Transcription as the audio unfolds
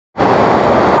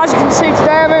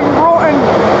Today I'm in Broughton,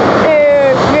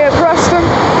 near Preston,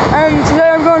 and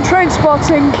today I'm going train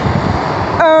spotting.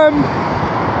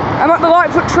 I'm at the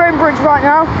Lightfoot train bridge right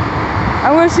now.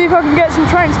 I'm going to see if I can get some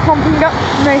trains pumping up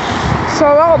me,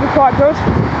 so that'll be quite good.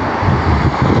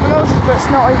 My nose is a bit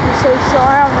snotty, you can see, so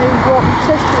I haven't even brought my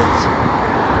tissues.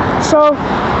 So,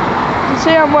 you can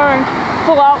see I'm wearing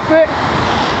full outfit,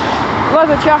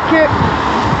 leather jacket,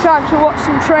 time to watch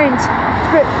some trains.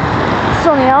 It's a bit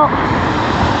sunny out.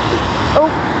 Oh,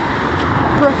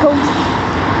 brickled.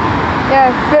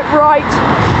 Yeah, a bit bright.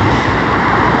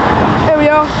 Here we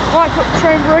are, Lightfoot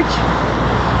train bridge.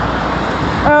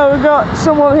 We've got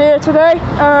someone here today.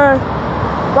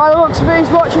 By the looks of it, he's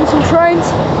watching some trains.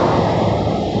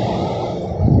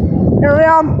 Here I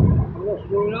am. What's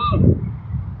going on?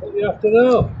 What do you have to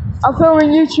know? I'm filming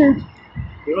YouTube.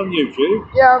 You're on YouTube?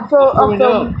 Yeah, I'm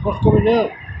filming. What's coming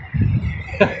out?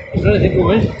 Is there anything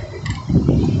coming?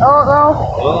 I don't know.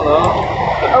 Oh no.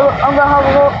 I'm going to have a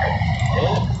look.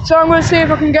 Yeah. So I'm going to see if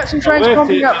I can get some trains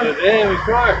pumping up. Yeah, we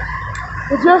tried.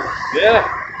 Did you? Yeah.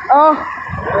 Oh.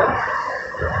 Yeah.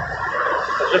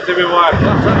 I said to my wife,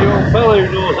 that's that young fellow who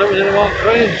knows everything about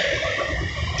trains.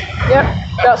 Yep,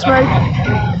 that's me.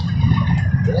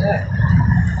 Yeah.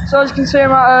 So as you can see,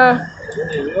 I'm at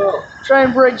a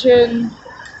train bridge in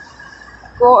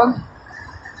Broughton.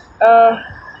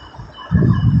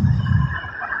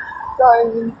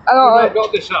 You've not got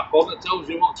this app on that tells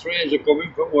you what trains are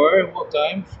coming from where and what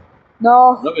times?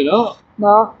 No. Maybe not.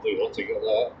 No. We want to get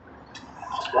that.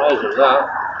 Surprised at that.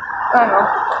 Hang on.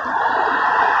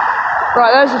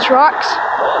 Right, there's the tracks.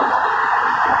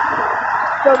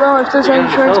 Don't know if there's any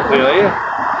trains coming. Are you?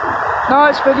 No,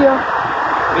 it's video.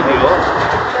 Video?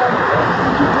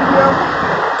 Video.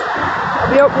 I'll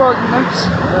be uploading this.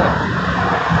 Yeah.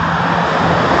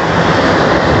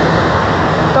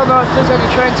 Don't know if there's any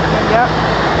trains coming yet.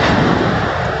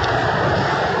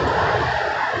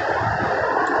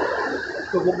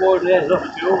 Couple more days off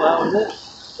school now, isn't it?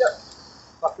 Yep.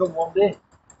 Back on Monday.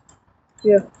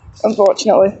 Yeah,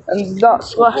 unfortunately. And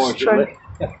that's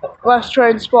less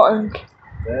train spotting.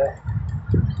 Yeah.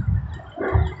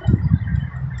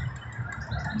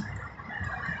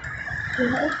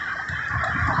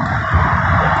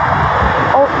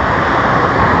 Oh.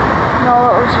 No,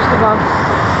 that was just a van.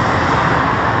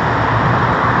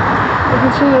 You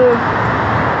can see the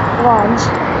lines.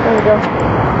 There we go.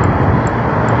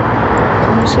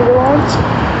 Can you see the lines?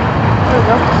 There we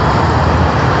go.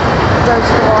 There's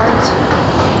the lines.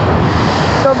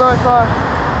 Don't know if I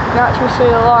can actually see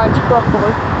the lines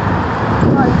properly.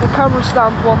 Might need the camera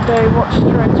stand one day and watch the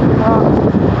trains from that.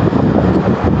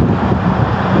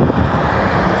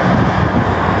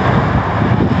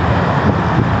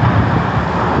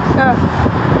 Yeah,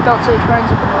 don't see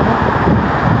trains at the moment.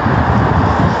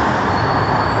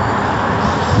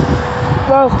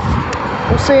 Well,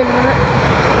 we'll see in a minute.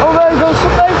 Oh, there goes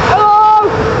something. Hello!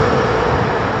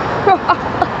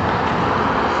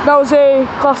 That was a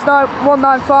class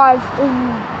 195 in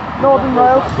Northern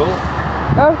Wales.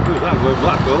 No? Who's that going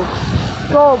Blackpool?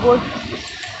 Probably.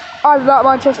 Either that or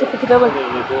Manchester Piccadilly.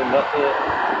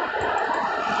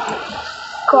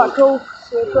 Quite cool.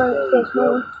 First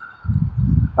moment.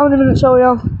 How many minutes are we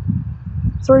on?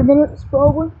 3 minutes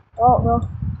probably? I don't know.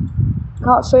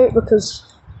 Can't see it because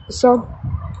the sun.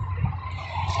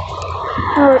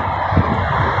 Alright.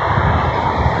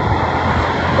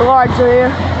 The lines are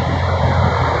here.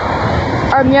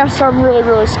 And yes, I'm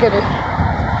really skinny.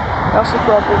 That's the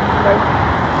problem for me.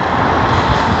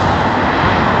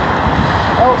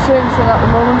 I don't see anything at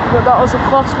the moment, but that was a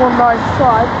class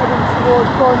 195 heading towards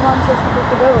Manchester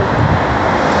Piccadilly.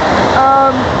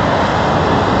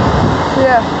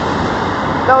 Yeah,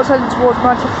 that was heading towards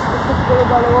Manchester Piccadilly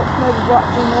by the looks, maybe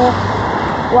Blackpool North,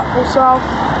 Blackpool South.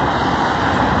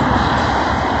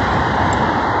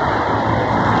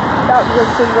 That was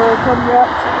everything really come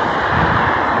yet.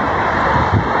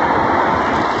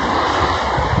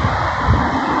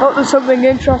 Hope there's something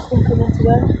interesting coming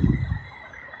today.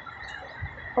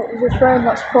 Hope there's a train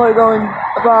that's probably going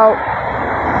about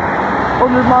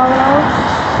 100 miles an hour.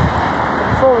 And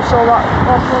before we saw that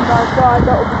last 195,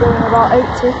 that would be going about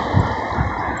 80.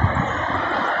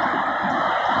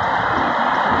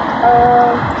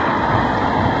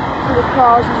 See the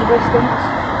cars in the distance,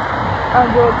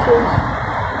 ambulances,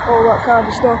 all that kind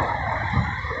of stuff.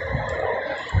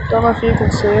 Don't know if you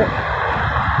can see it.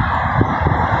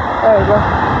 There we go.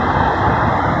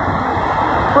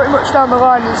 Pretty much down the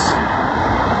line is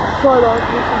probably like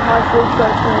some high school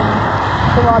section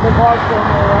from either Glasgow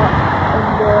and all that,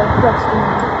 and Preston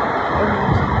and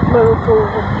Liverpool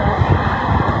and that.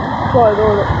 Probably go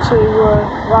up to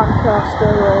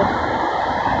Lancaster or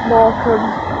Morecambe,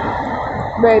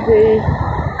 maybe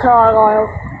Carlisle,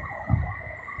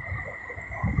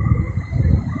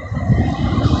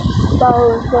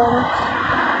 Barrow and Furnace.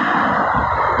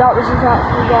 That was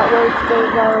exactly the right way to go,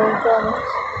 Barrow and Furnace.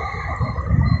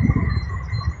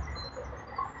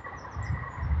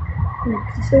 You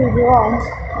can see the lines.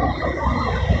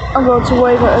 I'm going to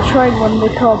wave at a train when they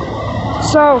come.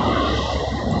 So,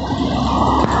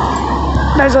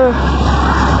 there's a,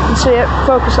 you can see it,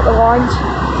 focus at the lines.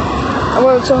 I'm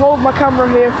going to hold my camera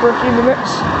here for a few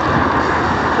minutes,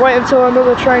 wait until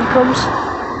another train comes,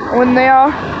 and when they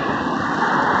are,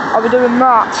 I'll be doing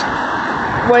that,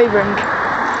 waving.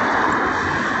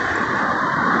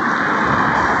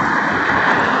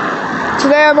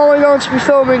 Today I'm only going to be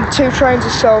filming 2 trains or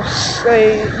so,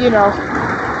 you know,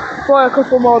 probably a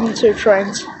couple more than 2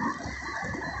 trains.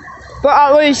 But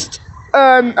at least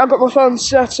I've got my phone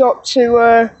set up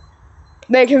to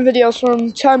making videos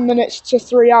from 10 minutes to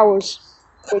 3 hours,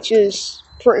 which is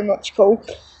pretty much cool.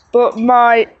 But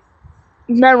my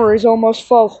memory is almost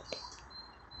full,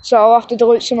 so I'll have to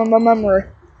delete some of my memory.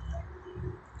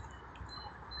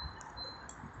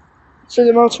 See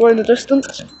the motorway in the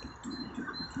distance?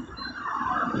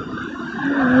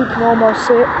 You can almost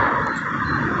see it.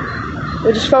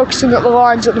 We're just focusing at the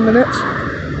lines at the minute.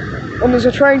 When there's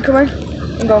a train coming,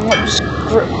 I'm going to just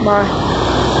grip my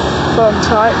phone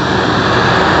tight.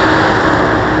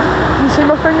 Can you see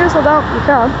my fingers? I doubt you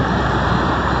can.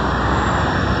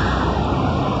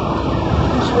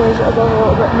 Just raise it above a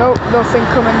little bit. Nope, nothing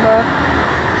coming there.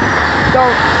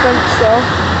 Don't think so.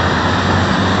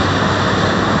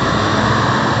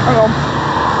 Hang on.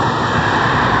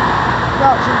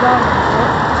 Crouching down a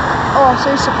bit. Oh, I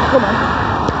see something coming.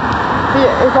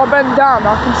 If I bend down,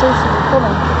 I can see something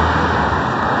coming.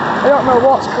 I don't know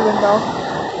what's coming though.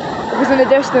 Because in the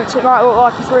distance, it might look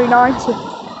like a 390.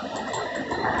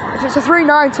 If it's a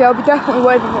 390, I'll be definitely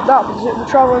waving at that because it'll be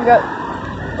travelling at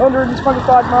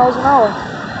 125 miles an hour.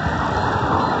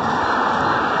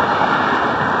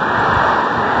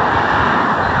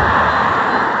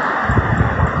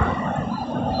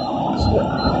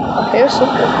 I hear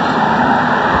something.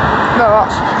 No,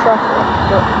 that's just traffic,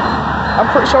 but I'm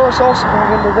pretty sure I saw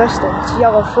something in the distance,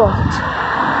 yellow front.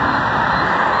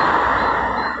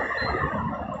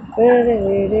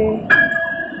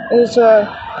 There's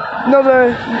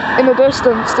another, in the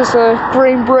distance, there's a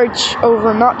green bridge over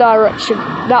in that direction.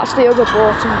 That's the other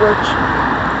Broughton Bridge.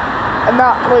 And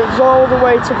that leads all the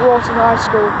way to Broughton High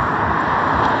School.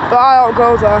 But I don't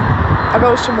go there, I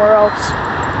go somewhere else.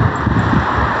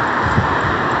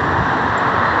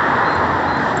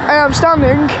 I am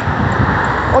standing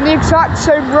on the exact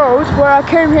same road where I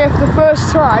came here for the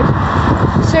first time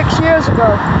 6 years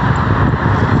ago.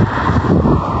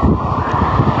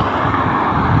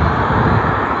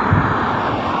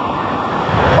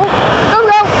 Oh,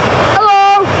 no,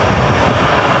 hello!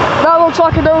 That looks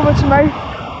like a Nova to me.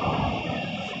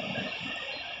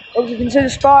 As you can see the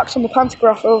sparks on the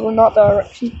pantograph over in that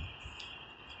direction.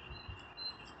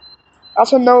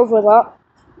 That's a Nova, that.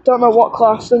 Don't know what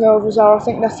class the Novas are, I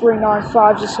think they're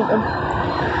 395s or something.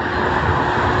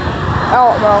 I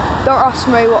don't know, don't ask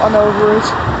me what a Nova is.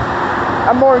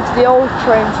 I'm more into the old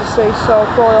trains you see, so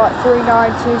probably like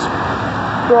 390s,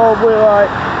 probably like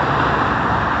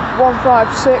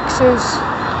 156s.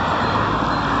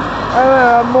 I don't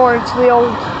know, I'm more into the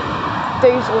old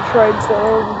diesel trains that are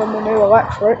older than the new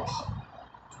electrics.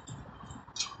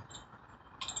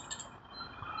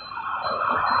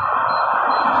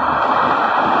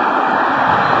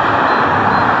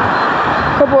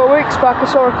 A couple of weeks back I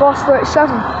saw a class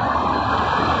 37.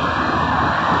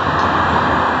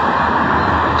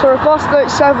 So a class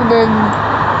 37 in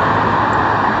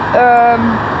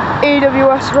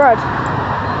EWS Red.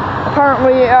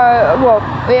 Apparently, well,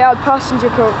 they had passenger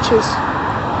coaches,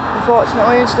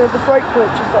 unfortunately, instead of the freight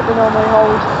coaches that they normally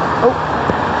hold. Oh.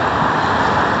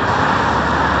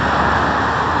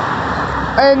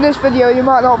 And in this video you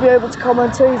might not be able to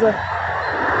comment either.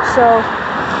 So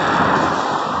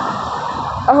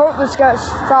I hope this gets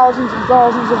thousands and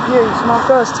thousands of views. My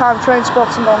first time train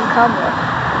spotting on camera.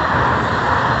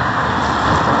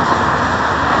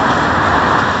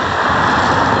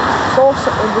 Saw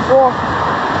something before.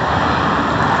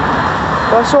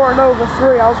 But I saw a Nova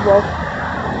 3 as well.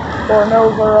 Or a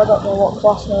Nova, I don't know what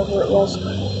class Nova it was.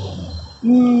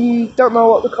 Don't know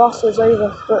what the class is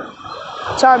either. But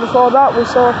the time before that we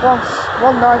saw a class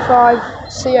 195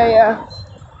 CAF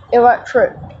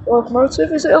electric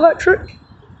locomotive. Is it electric?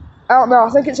 I don't know, I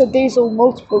think it's a diesel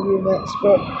multiple units,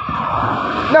 but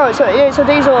no, it's a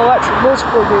diesel electric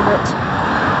multiple unit.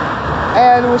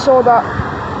 And we saw that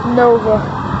Nova.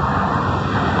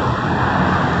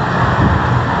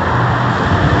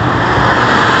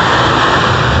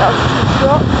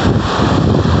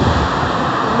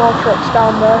 more trucks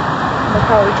down there in the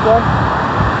carriageway.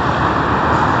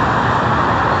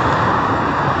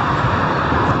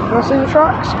 Can I see the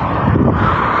tracks?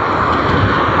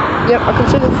 Yep, I can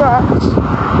see the tracks.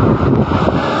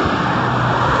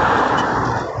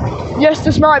 Yes,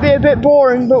 this might be a bit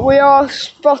boring, but we are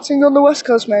spotting on the West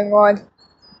Coast Main Line.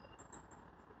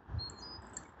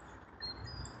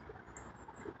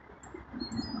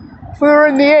 If we were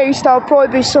in the east, I'll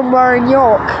probably be somewhere in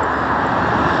York.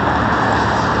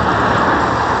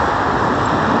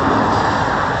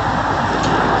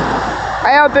 I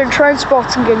have been train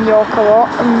spotting in York a lot,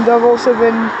 and I've also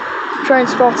been train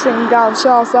spotting down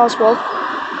south as well.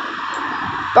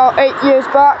 About 8 years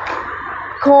back,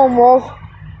 Cornwall,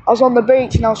 I was on the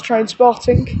beach and I was train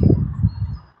spotting.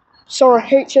 Saw a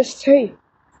HST.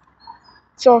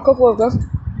 Saw a couple of them.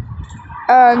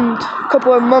 And a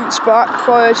couple of months back,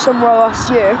 probably somewhere last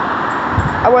year,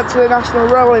 I went to the National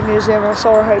Railway Museum and I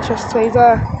saw a HST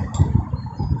there.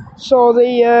 Saw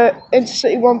the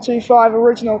Intercity 125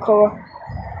 original colour.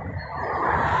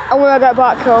 And when I get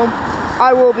back home,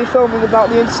 I will be filming about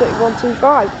the Intercity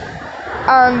 125.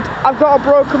 And I've got a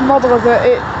broken model of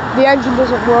it. The engine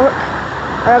doesn't work,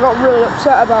 and I got really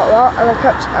upset about that.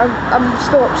 And I'm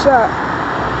still upset.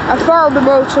 I found the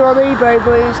motor on eBay,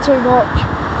 but it was too much.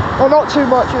 Well, not too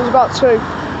much. It was about £2,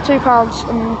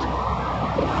 and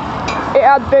it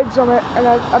had bids on it, and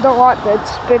I don't like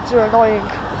bids. Bids are annoying.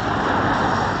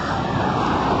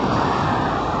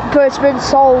 But it's been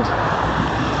sold.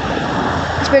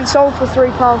 It's been sold for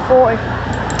 £3.40.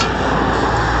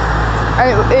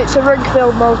 And it's a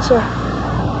ring-filled motor.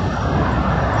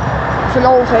 It's an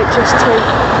old HST.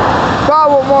 But I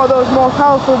want more of those more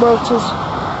powerful motors.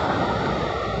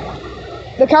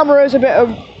 The camera is a bit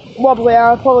wobbly,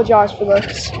 I apologise for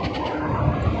this.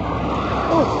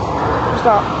 Oh, what's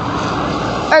that?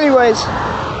 Anyways,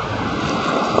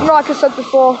 like I said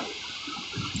before,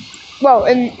 well,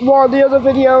 in one of the other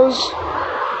videos,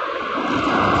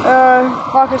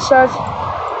 like I said,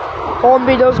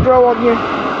 Hornby does grow on you.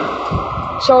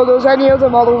 So there's any other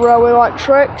model railway like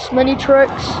Trix, Mini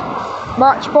Trix,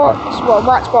 Matchbox. Well,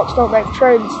 Matchbox don't make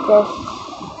trains though.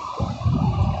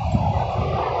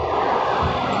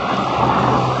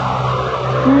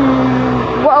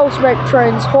 What else make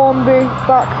trains? Hornby,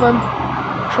 Bachmann,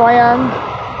 Triang.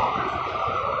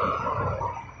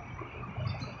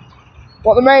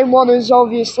 But the main one is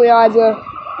obviously either,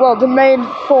 well, the main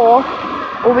four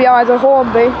will be either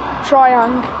Hornby,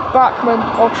 Triang, Bachmann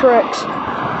or Trix.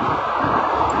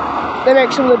 They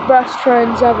make some of the best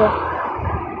trains ever.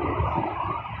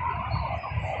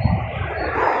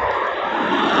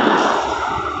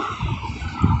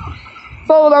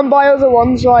 Followed on by other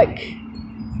ones like,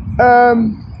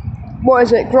 what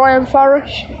is it, Graham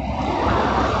Farish?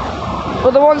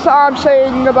 But the ones that I'm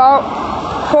saying about,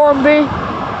 Hornby,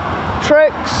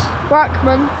 Trix,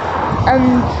 Bachmann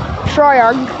and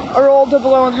Triang are all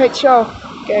double O and HO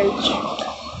gauge.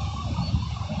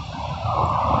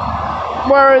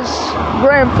 Whereas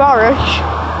Graham Farish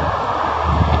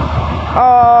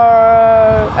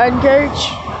are N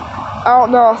gauge. I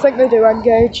don't know, I think they do N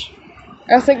gauge.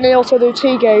 I think they also do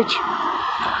T gauge.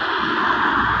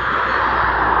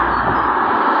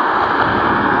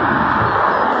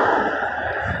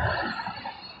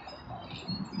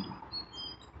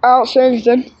 I don't see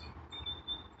anything.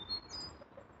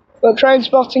 But train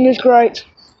spotting is great.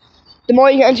 The more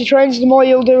you get into trains, the more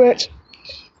you'll do it.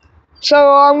 So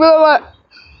I'm gonna let,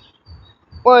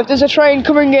 well, if there's a train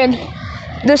coming in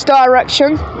this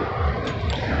direction,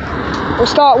 we'll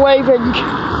start waving,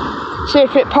 see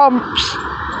if it pumps.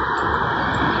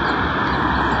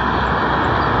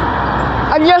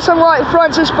 And yes, I'm like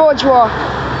Francis Bourgeois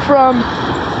from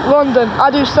London.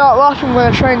 I do start laughing when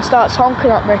a train starts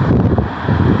honking at me.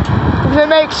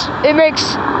 Because it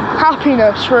makes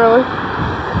happiness, really.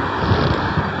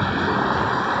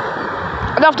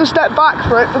 I'd have to step back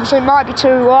for it because it might be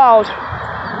too loud.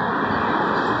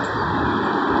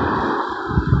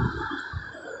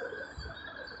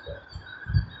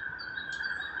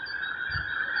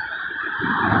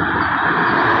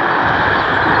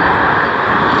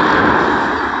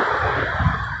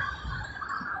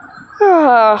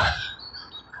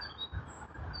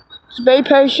 Just be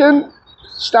patient,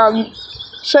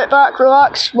 sit back,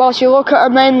 relax, whilst you look at a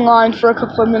main line for a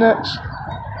couple of minutes.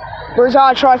 Whereas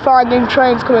I try finding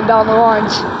trains coming down the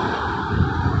lines.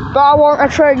 But I want a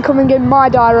train coming in my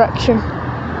direction,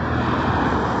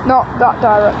 not that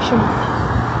direction.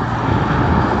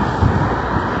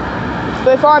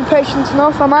 But if I'm patient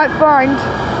enough, I might find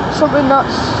something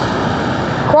that's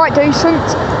quite decent,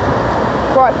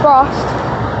 quite fast,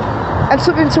 and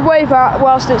something to wave at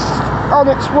whilst it's on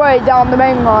its way down the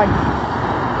main line.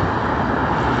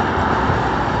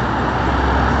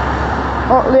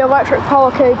 the electric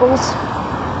power cables.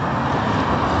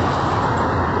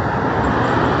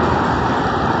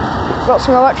 Got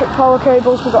some electric power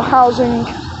cables, we've got housing.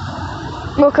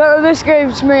 Look, this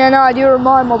gives me an idea of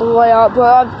my model layout,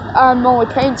 but I'm only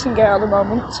painting it at the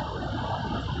moment.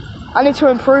 I need to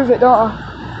improve it, don't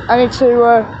I? I need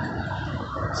to,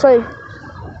 see,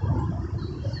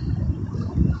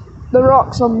 the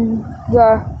rocks on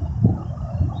there.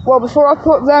 Well, before I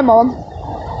put them on,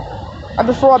 and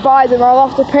before I buy them, I'll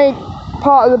have to paint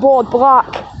part of the board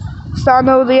black, so I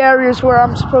know the areas where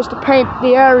I'm supposed to paint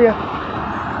the area.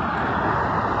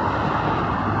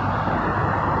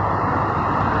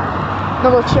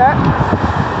 Another check.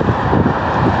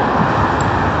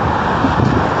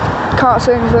 Can't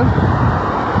see anything.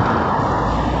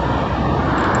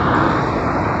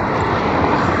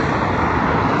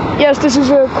 Yes, this is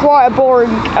quite a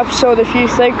boring episode if you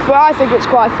think, but I think it's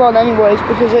quite fun anyways,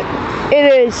 because it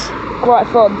is quite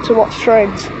fun to watch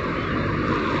trains.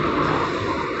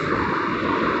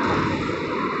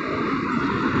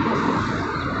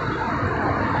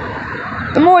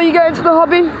 The more you get into the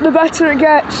hobby, the better it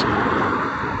gets.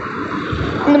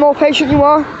 And the more patient you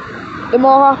are, the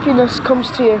more happiness comes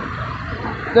to you.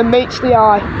 That meets the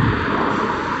eye.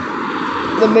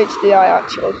 That meets the eye,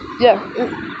 actually. Yeah,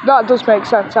 that does make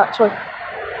sense, actually.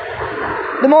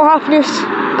 The more happiness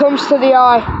comes to the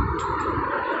eye,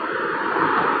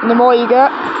 and the more you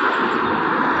get,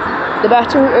 the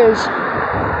better it is.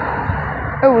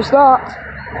 Who was that?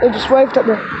 They just waved at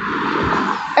me.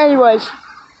 Anyways,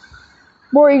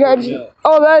 more you get into...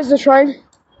 Oh, there's the train.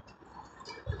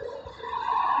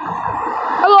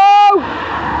 Hello!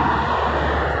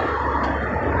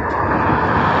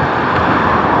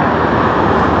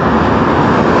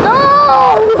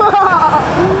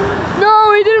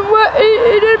 No, he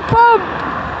didn't pump.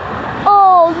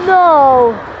 Oh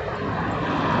no.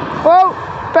 Well,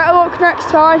 better luck next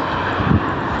time.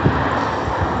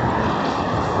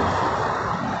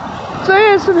 So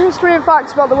here's some history and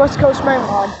facts about the West Coast Main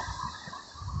Line.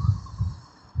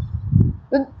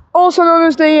 Also known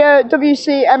as the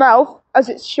WCML, as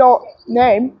its short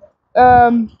name.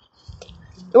 The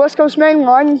West Coast Main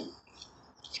Line,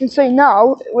 as you can see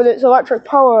now, with its electric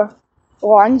power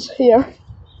lines here.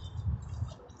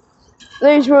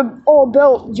 These were all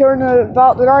built during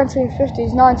about the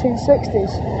 1950s,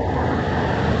 1960s.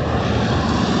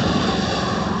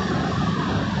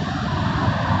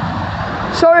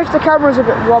 Sorry if the camera's a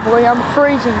bit wobbly, I'm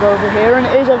freezing over here and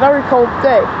it is a very cold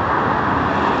day.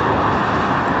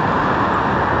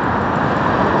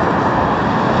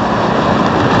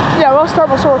 Yeah, last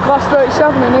time I saw a Class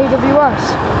 37 in AWS.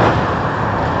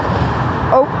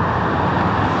 Oh.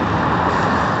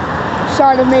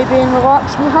 Sign of me being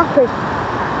relaxed and happy.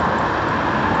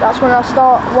 That's when I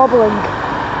start wobbling.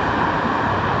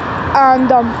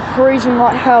 And I'm freezing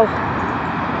like hell.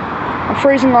 I'm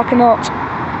freezing like a nut.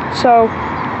 So,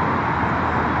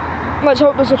 let's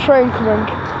hope there's a train coming.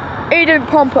 He didn't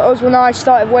pump at us when I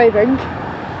started waving.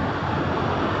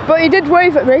 But he did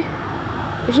wave at me.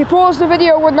 If you pause the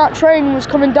video when that train was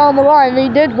coming down the line, he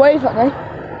did wave at me.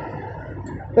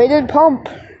 But he didn't pump.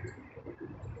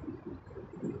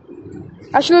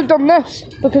 I should have done this,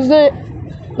 because the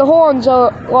horns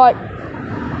are like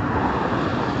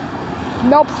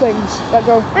knob things that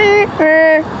go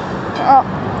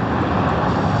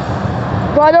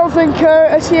but I don't think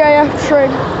a CAF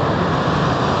train,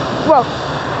 well,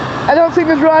 I don't think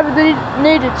the driver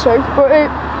needed to, but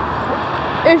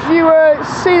if you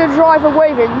see the driver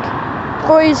waving,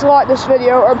 please like this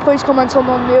video and please comment on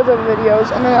the other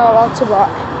videos and then I'll answer back.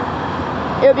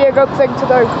 It'll be a good thing to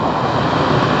do.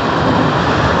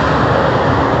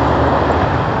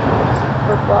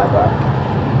 Reply back.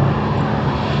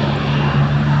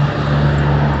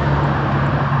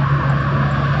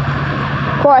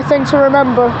 Quite a thing to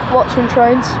remember watching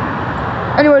trains.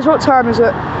 Anyways, what time is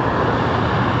it?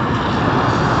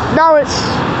 Now it's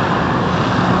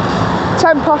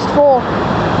 4:10.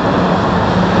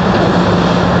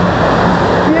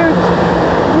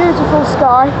 Beautiful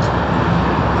sky,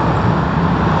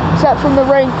 except from the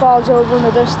rain clouds over in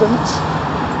the distance.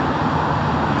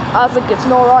 I think it's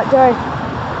an alright day.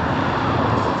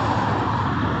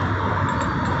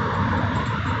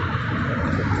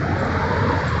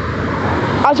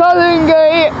 I was having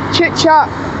a chit chat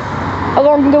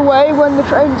along the way when the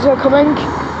trains are coming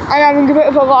and having a bit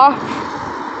of a laugh.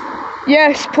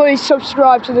 Yes, please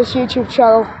subscribe to this YouTube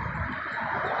channel.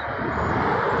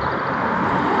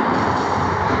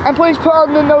 And please put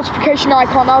on the notification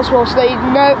icon as well so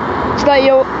that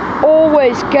you'll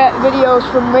always get videos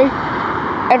from me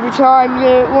every time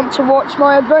you want to watch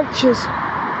my adventures.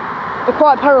 They're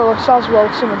quite perilous as well,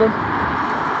 some of them.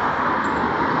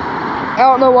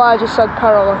 don't know why I just said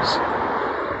perilous.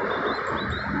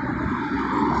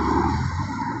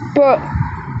 But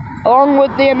along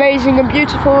with the amazing and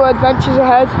beautiful adventures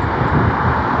ahead,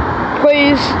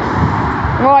 please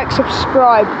like,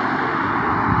 subscribe,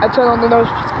 and turn on the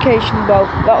notification bell.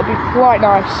 That would be quite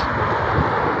nice.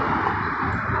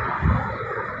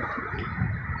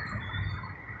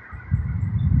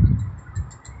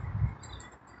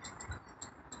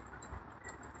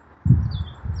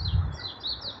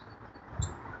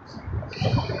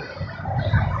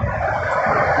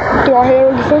 Do I hear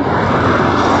anything?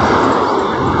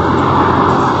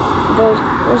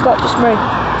 Or is that just me?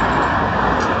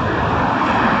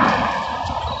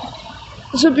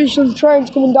 There should be some trains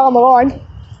coming down the line.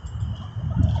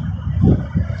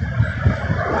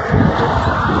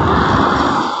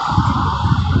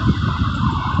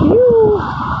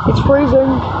 It's freezing.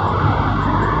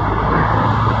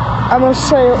 I must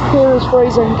say, up here is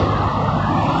freezing.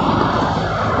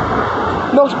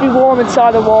 Must be warm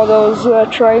inside of one of those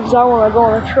trains. I want to go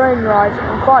on a train ride.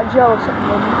 I'm quite jealous at the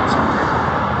moment.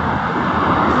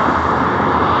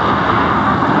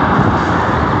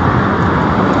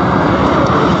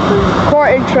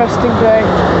 Quite interesting day.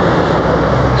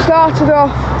 Started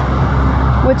off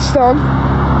with sun,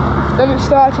 then it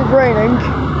started raining,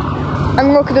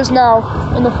 and look at us now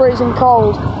in the freezing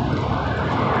cold.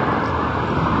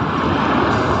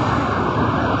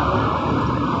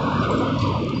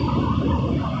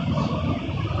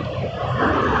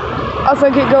 I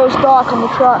think it goes dark on the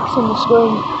tracks on the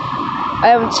screen. I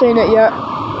haven't seen it yet.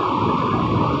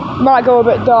 Might go a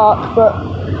bit dark, but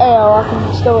I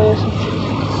can still hear some.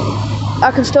 I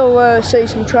can still see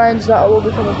some trains that will be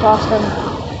coming past, and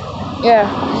yeah,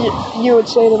 you would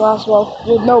see them as well.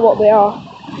 You'd know what they are,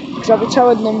 because I'll be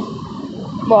telling them.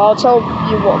 Well, I'll tell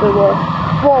you what they were.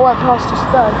 What went past us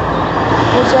then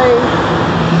was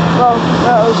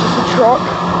just a truck.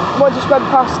 What just went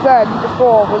past then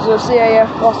before was a CAF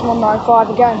Class 195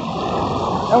 again,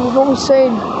 and we've only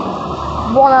seen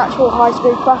one actual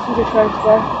high-speed passenger train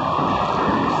today.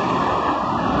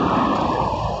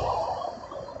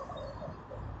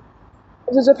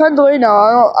 If there's a Pendolino,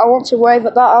 I want to wave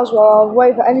at that as well. I'll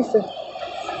wave at anything.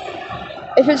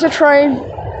 If it's a train,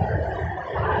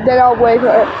 then I'll wave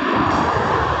at it.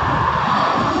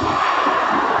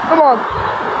 Come on.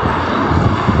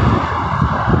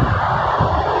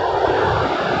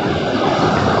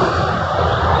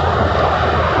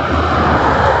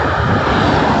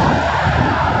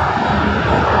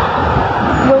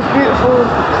 Those beautiful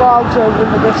clouds over in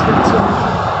the distance and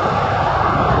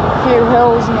a few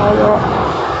hills and all that.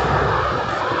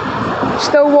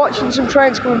 Still watching some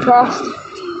trains coming past.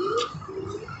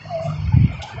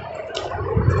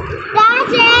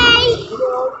 Daddy!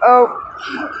 Oh.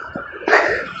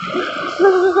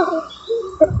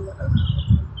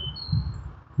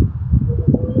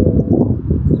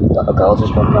 That girl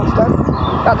just went past then.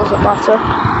 That doesn't matter.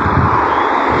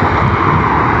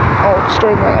 Oh, the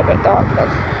screen went a bit dark then.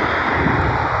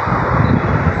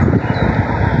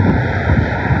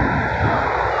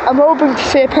 I'm hoping to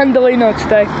see a Pendolino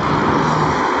today.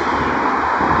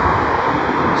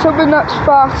 Something that's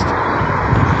fast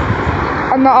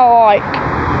and that I like.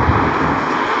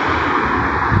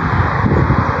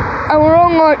 And we're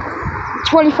on like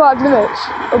 25 minutes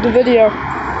of the video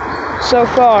so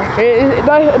far.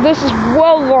 This is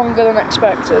well longer than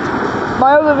expected.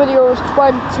 My other video was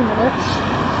 20 minutes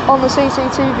on the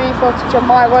CCTV footage on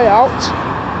my way out.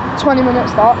 20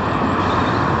 minutes that.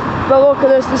 But look at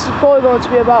this, this is probably going to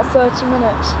be about 30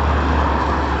 minutes.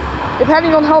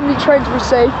 Depending on how many trains we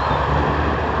see.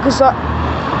 Because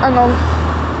hang on.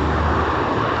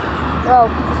 Well,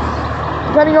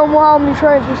 depending on how many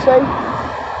trains we see.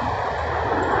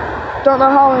 Don't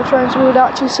know how many trains we would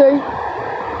actually see.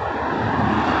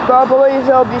 But I believe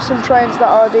there'll be some trains that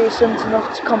are decent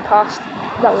enough to come past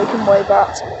that we can wave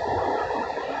at.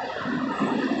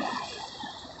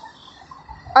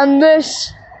 And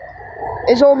this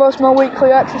is almost my weekly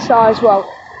exercise. Well,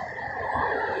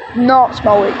 not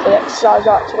my weekly exercise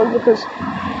actually, because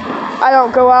I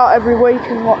don't go out every week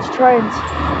and watch trains.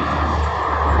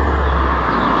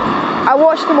 I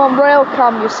watch them on rail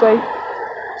cam, you see.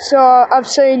 So I've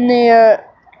seen I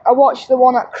watched the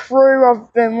one at Crewe,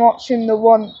 I've been watching the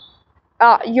one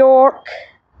at York.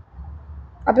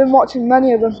 I've been watching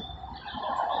many of them.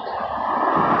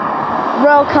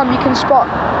 Rail cam, you can spot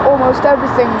almost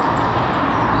everything.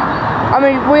 I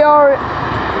mean,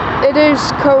 it is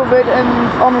COVID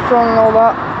and Omicron and all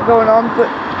that going on, but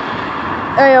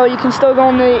hey, you can still go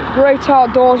on the great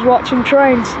outdoors watching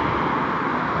trains.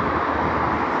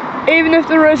 Even if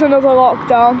there is another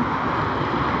lockdown,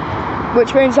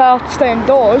 which means I have to stay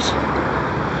indoors,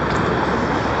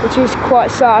 which is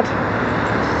quite sad,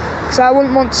 because I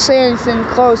wouldn't want to see anything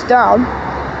closed down.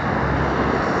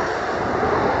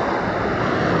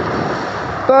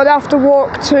 But I'd have to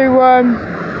walk to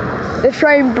the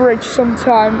train bridge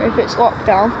sometime if it's locked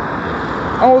down.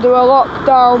 And we'll do a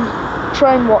lockdown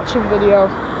train watching video.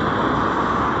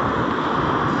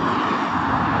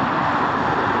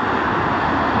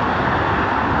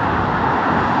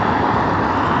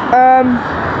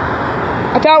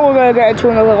 I doubt we're going to get into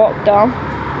another lockdown.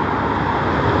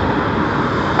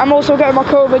 I'm also getting my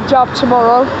COVID jab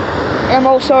tomorrow. And I'm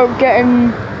also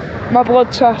getting my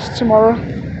blood test tomorrow,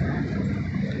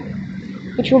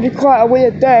 which will be quite a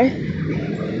weird day.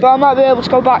 But I might be able to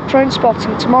go back train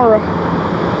spotting tomorrow.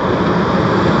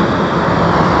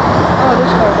 Oh,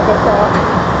 this goes a bit dark.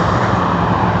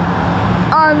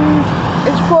 And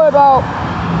it's probably about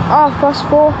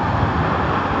 4:30.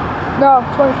 No,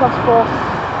 4:20.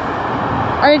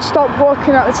 I need to stop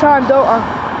working at the time, don't I?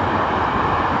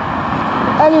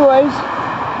 Anyways.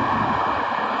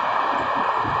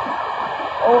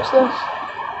 Oh, what's this?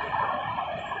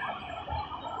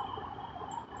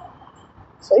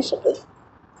 Say something.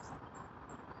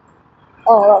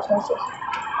 Oh, that's nice.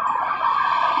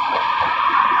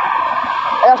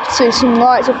 I have to see some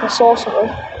lights if I saw something.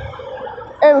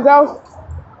 Here we go.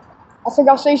 I think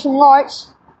I see some lights.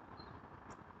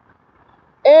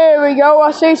 Here we go, I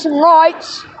see some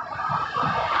lights.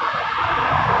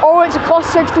 Oh, it's a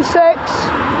class 66.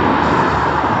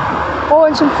 Oh,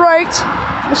 and some freight.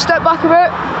 Just step back a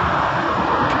bit.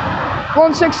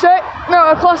 166. No,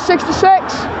 a class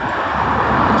 66.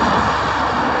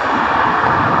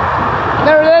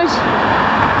 There it is.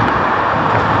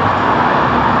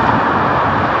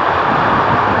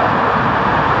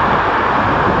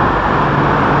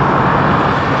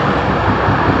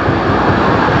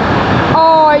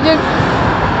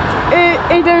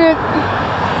 He didn't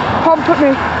pump at me,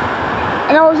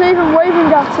 and I was even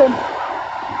waving at him.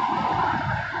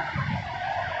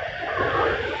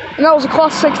 And that was a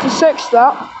class 66,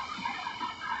 that.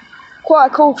 Quite a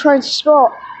cool train to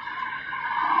spot.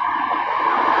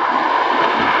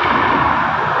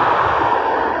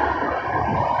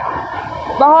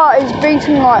 My heart is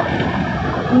beating like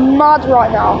mad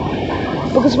right now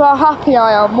because of how happy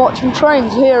I am watching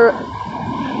trains here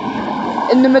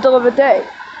in the middle of the day.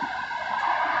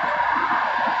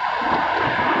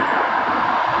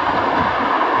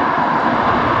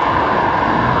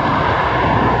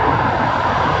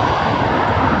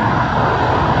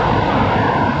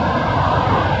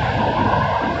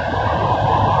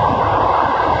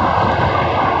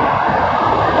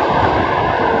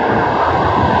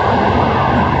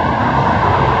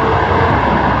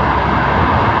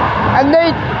 And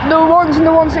the ones in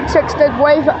the 166 did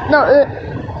wave at, no,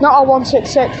 not a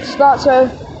 166, that's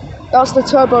the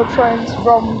turbo trains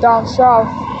from down south.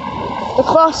 The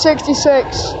class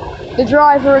 66, the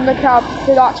driver in the cab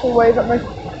did actually wave at me.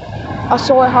 I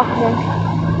saw it happening.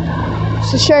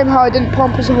 It's a shame how I didn't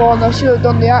pump his horn. I should have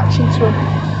done the action to him.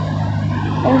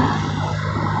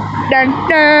 Dun,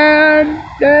 dun,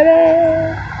 dun,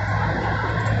 dun.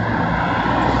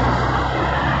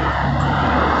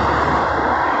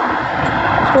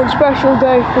 One special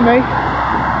day for me.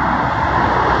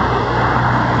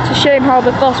 It's a shame how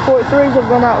the class 43s have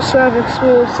gone out of service.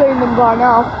 We'll have seen them by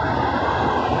now.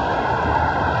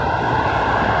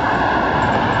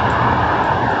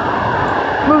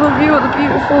 Another view of the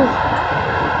beautiful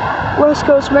West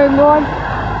Coast Main Line.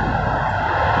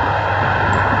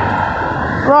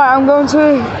 Right, I'm going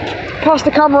to pass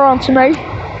the camera on to me.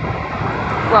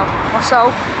 Well,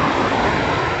 myself.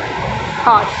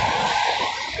 Hi.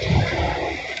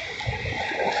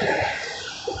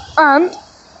 And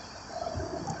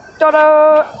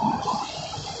ta-da!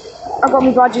 I got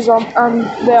my badges on and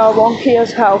they are wonky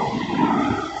as hell.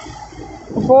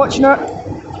 Unfortunate.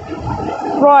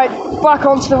 Right, back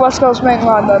onto the West Coast Main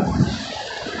Line then.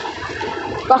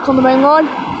 Back on the main line.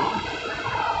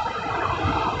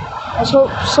 Let's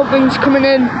hope something's coming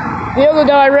in the other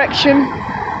direction.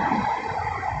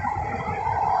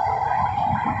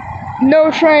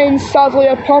 No trains sadly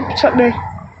are pumped at me.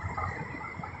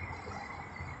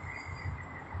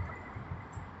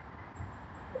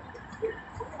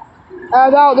 I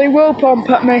doubt they will pump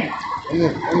at me.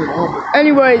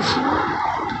 Anyways.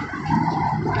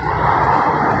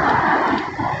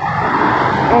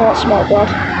 Oh, that smelled bad.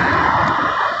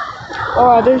 Oh,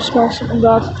 I do smell something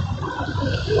bad.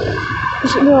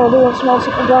 No, I do smell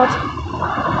something bad.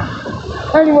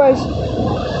 Anyways.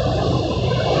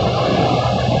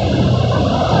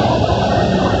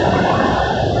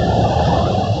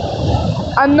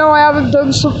 I know I haven't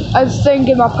done a thing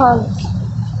in my pants.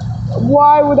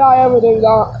 Why would I ever do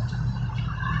that?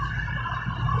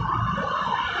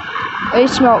 He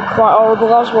smelled quite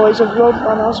horrible as well. He's a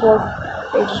roadman as well.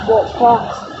 He just walked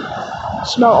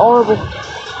past. Smelled horrible.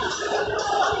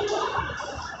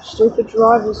 Stupid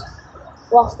drivers.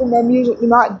 Blasting their music, they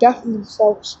might deafen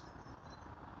themselves.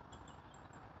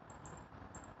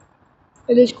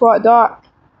 It is quite dark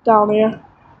down here.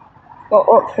 Well,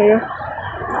 up here.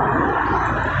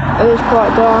 It is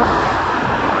quite dark.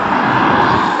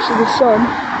 So the sun,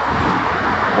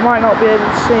 I might not be able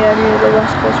to see any of the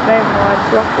West Coast main line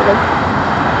properly.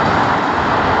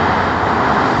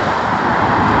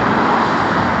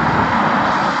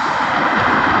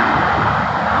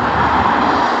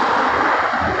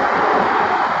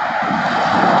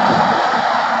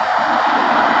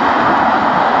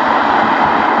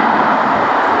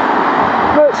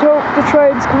 Let's hope the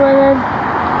train's coming in.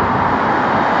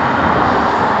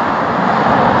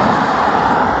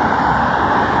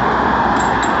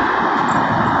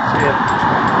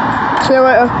 See you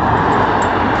later.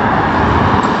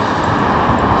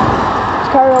 Let's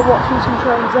carry on watching some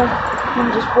trains then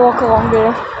and just walk along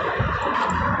here.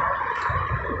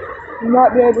 You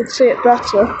might be able to see it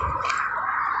better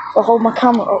if I hold my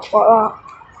camera up like that.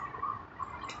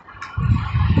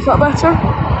 Is that better?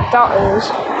 That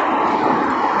is.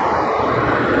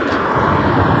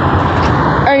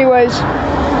 Anyways.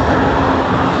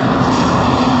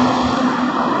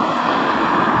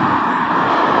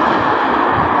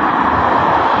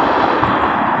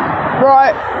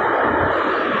 Right.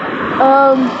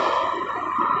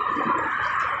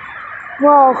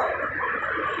 Well,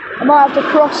 I might have to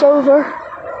cross over,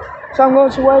 so I'm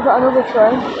going to wave at another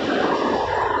train,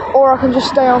 or I can just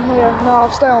stay on here. No,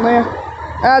 I'll stay on here.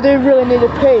 And I do really need a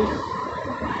pee.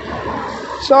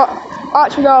 So,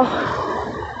 actually no,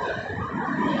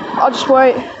 I'll just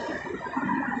wait.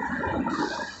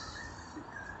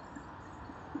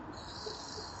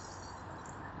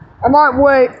 I might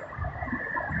wait.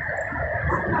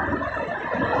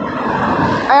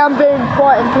 I am being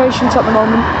quite impatient at the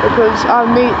moment because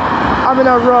I'm in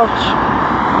a rush.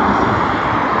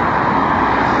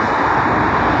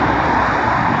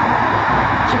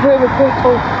 It's a bit of a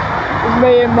pickle with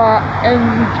me and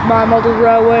my model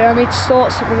railway. I need to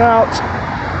sort something out.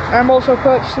 I'm also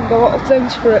purchasing a lot of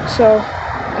things for it, so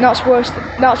and that's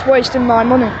wasting my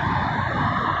money.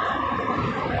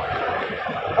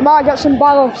 I might get some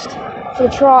ballast for the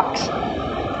tracks.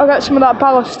 I'll get some of that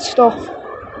ballast stuff.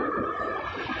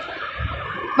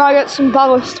 Might get some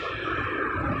ballast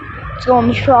to go on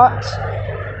the tracks.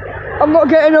 I'm not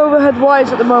getting overhead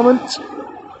wires at the moment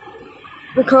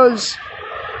because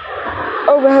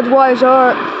overhead wires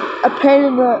are a pain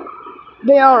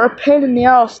in the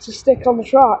ass to stick on the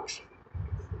tracks,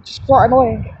 which is quite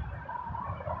annoying.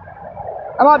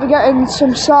 I might be getting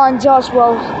some signs as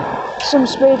well, some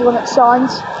speed limit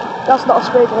signs. That's not a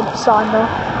speed limit sign though.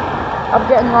 I'm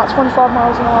getting like 25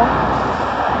 miles an hour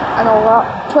and all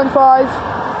that. 25.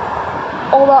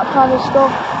 All that kind of stuff.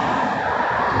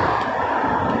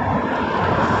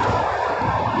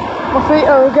 My feet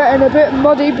are getting a bit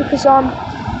muddy because I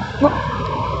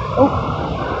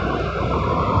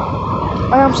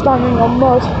am standing on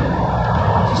mud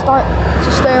to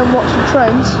stay and watch the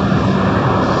trains.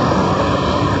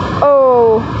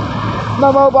 Oh,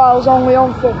 my mobile's only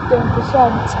on 15%.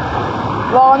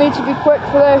 Well, I need to be quick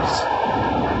for this.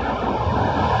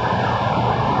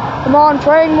 Come on,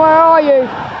 train, where are you?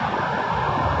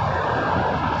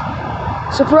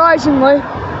 Surprisingly,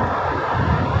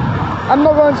 I'm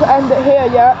not going to end it here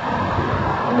yet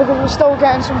because we're still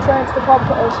getting some trains to pop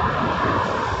at us,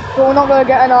 but we're not going to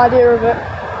get an idea of it.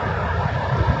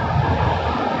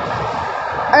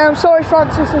 I am sorry,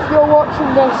 Francis, if you're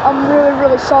watching this. I'm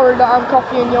really sorry that I'm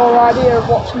copying your idea of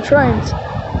watching trains.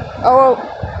 Oh well,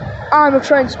 I'm a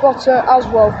train spotter as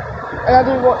well, and I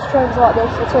do watch trains like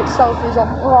this. I take selfies on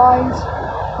the lines.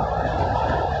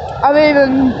 I've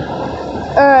even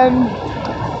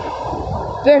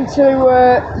been to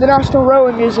the National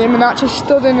Railway Museum and actually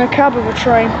stood in the cab of a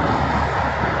train.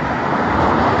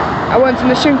 I went in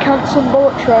the Shinkansen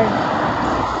bullet train,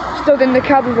 stood in the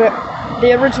cab of it,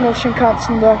 the original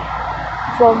Shinkansen though,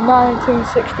 from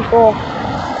 1964.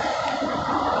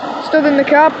 Stood in the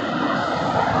cab,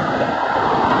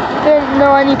 didn't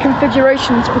know any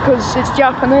configurations because it's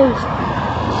Japanese,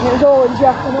 and it was all in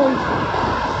Japanese.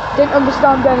 Didn't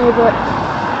understand any of it.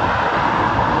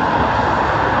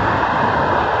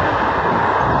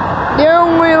 The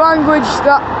only language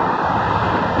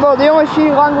the only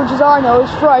few languages I know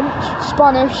is French,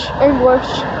 Spanish,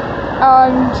 English,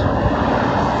 and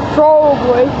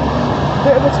probably a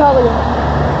bit of Italian.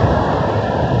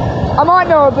 I might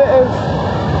know a bit of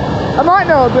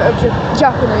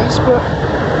Japanese, but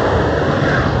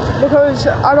because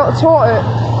I got taught it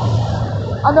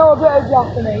I know a bit of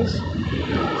Japanese.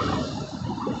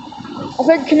 I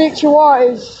think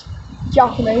konnichiwa is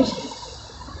Japanese.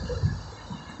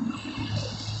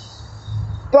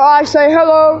 But I say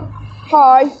hello,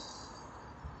 hi,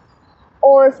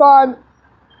 or if I'm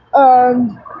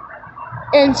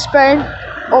in Spain,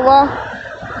 hola,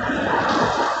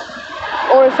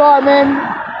 or if I'm in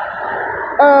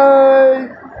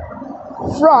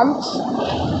France,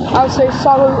 I'll say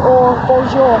salut or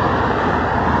bonjour.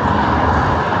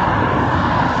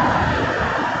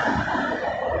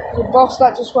 The bus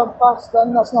that just went past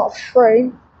then, that's not a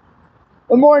train.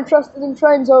 We're more interested in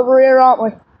trains over here, aren't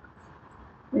we?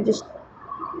 We just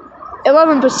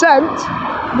 11%?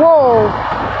 Whoa!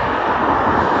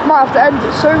 Might have to end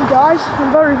it soon, guys.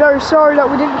 I'm very, very sorry that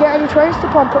we didn't get any trains to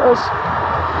pump at us.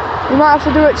 We might have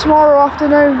to do it tomorrow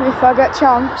afternoon if I get a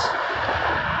chance.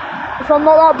 If I'm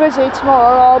not that busy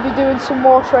tomorrow, I'll be doing some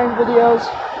more train videos.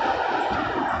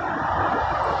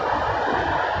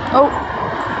 Oh.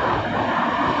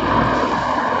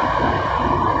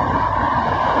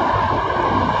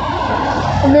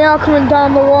 And they are coming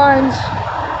down the lines.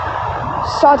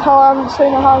 Sad how I haven't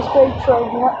seen a high-speed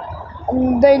train yet.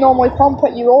 And they normally pump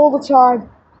at you all the time.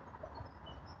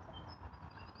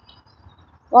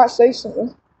 Might say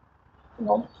something. Come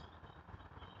on.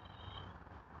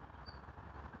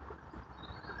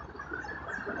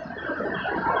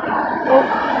 Oh.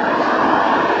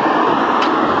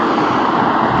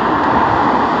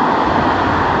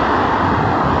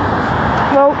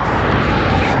 Well,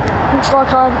 looks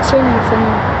like I haven't seen anything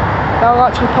that'll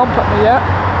actually pump at me yet.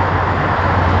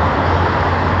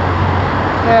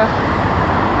 Yeah.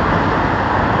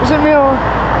 Is it me or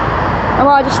am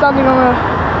I just standing on a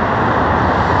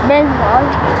main line,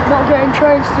 not getting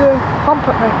trains to pump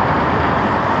at me?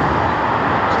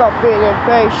 Stop being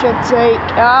impatient,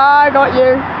 Zeke. I got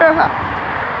you.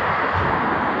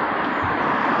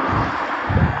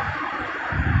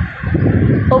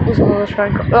 Oh, there's another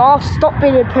train. Oh, stop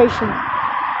being impatient.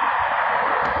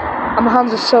 And my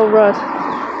hands are so red.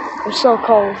 I'm so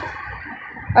cold.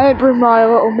 I didn't bring my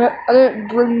little mitt. I didn't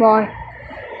bring my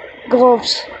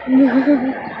gloves.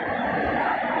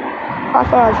 High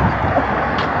five.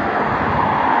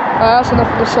 That's enough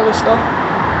of the silly stuff.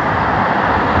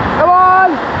 Come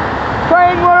on!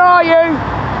 Train, where are you?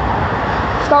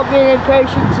 Stop being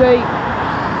impatient, Zeke.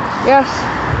 Yes,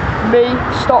 me,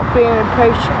 stop being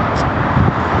impatient.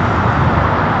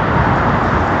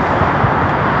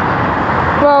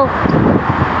 Well,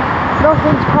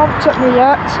 nothing's pumped at me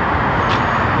yet.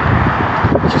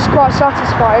 Which is quite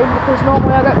satisfying because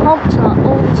normally I get pumped at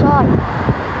all the time.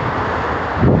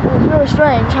 It's really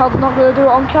strange how they're not going to do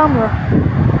it on camera.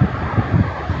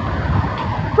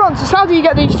 Francis, how do you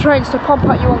get these trains to pump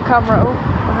at you on camera? Oh,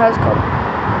 my hair's gone.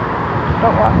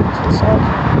 Don't like it to the side.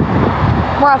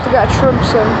 Might have to get a trim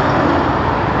soon.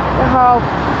 Look how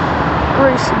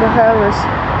greasy my hair is.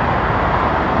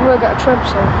 I'm going to get a trim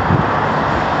soon.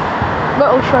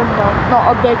 Little trim though,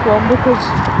 not a big one because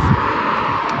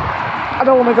I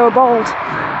don't want to go bald.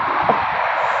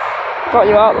 Got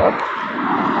you out there.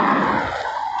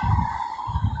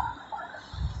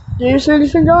 Do you see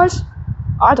anything, guys?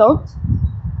 I don't.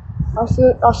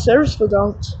 I seriously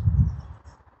don't.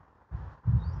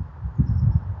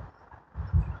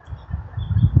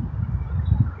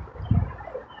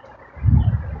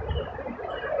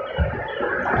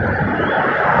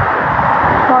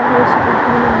 Can't hear something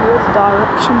coming in this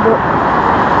direction, but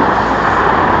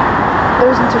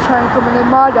there isn't a train coming in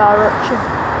my direction.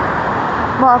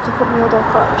 Might have to put my hood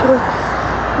up actually.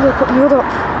 I'm gonna put my hood up.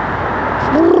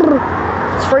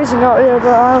 It's freezing out here,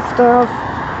 but I have to have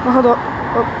my hood up.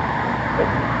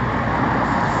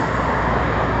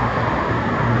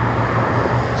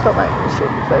 Stop making me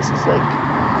stupid faces, like.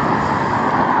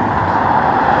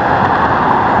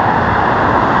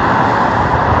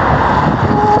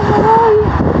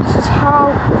 This is how,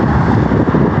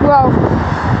 well,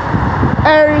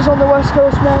 areas on the West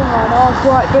Coast main line are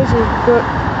quite busy, but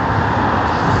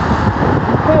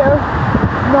here,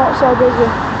 not so busy.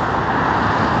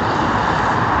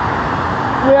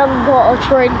 We haven't got a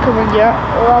train coming yet,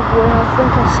 or have we? I think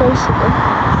I say something.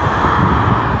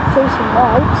 See some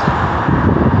lights.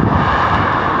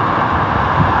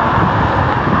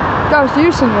 Guys, do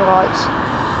you see the lights?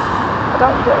 I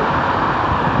don't do.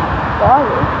 But I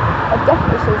will. I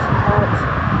definitely see some lights.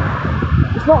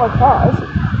 It's not like cars.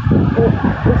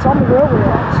 It's on the railway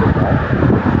line somewhere.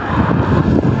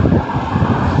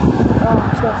 Oh,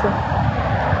 it's nothing.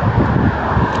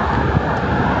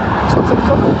 Something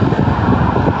coming.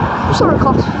 I'm sorry,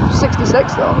 class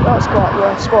 66 though. That's quite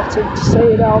rare spotting to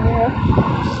see down here.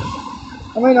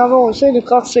 I mean, I've only seen a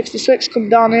class 66 come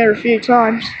down here a few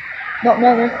times. Not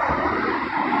many.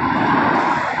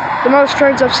 The most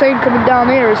trains I've seen coming down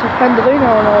here is with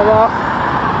Pendolino and all that.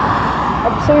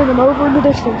 I'm seeing them over in the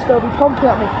distance, they'll be pumping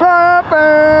at me.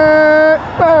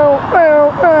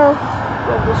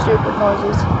 All the stupid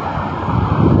noises.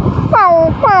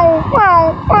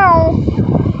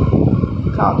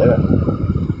 Can't do it.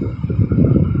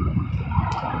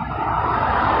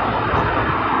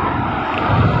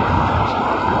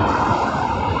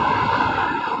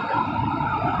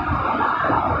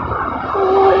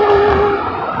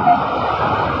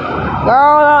 No,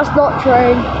 that's not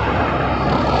train.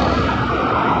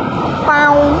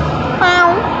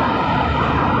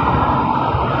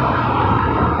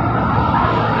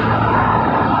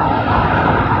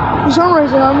 For some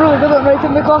reason, I'm really good at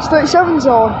making the class 37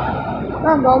 zone.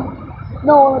 Hang on.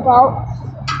 No one about.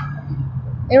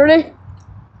 You ready?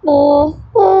 No,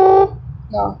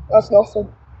 that's nothing.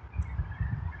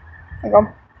 Hang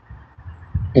on.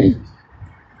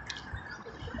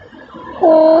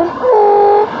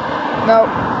 No,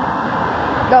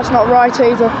 that's not right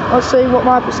either. Let's see what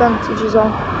my percentage is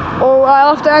on. Oh,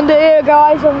 I'll have to end it here,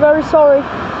 guys. I'm very sorry.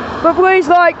 But please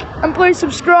like and please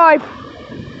subscribe.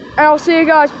 And I'll see you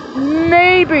guys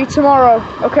maybe tomorrow,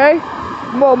 okay?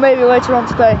 Well, maybe later on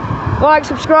today. Like,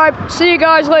 subscribe. See you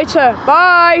guys later.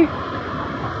 Bye.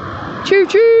 Choo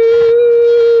choo.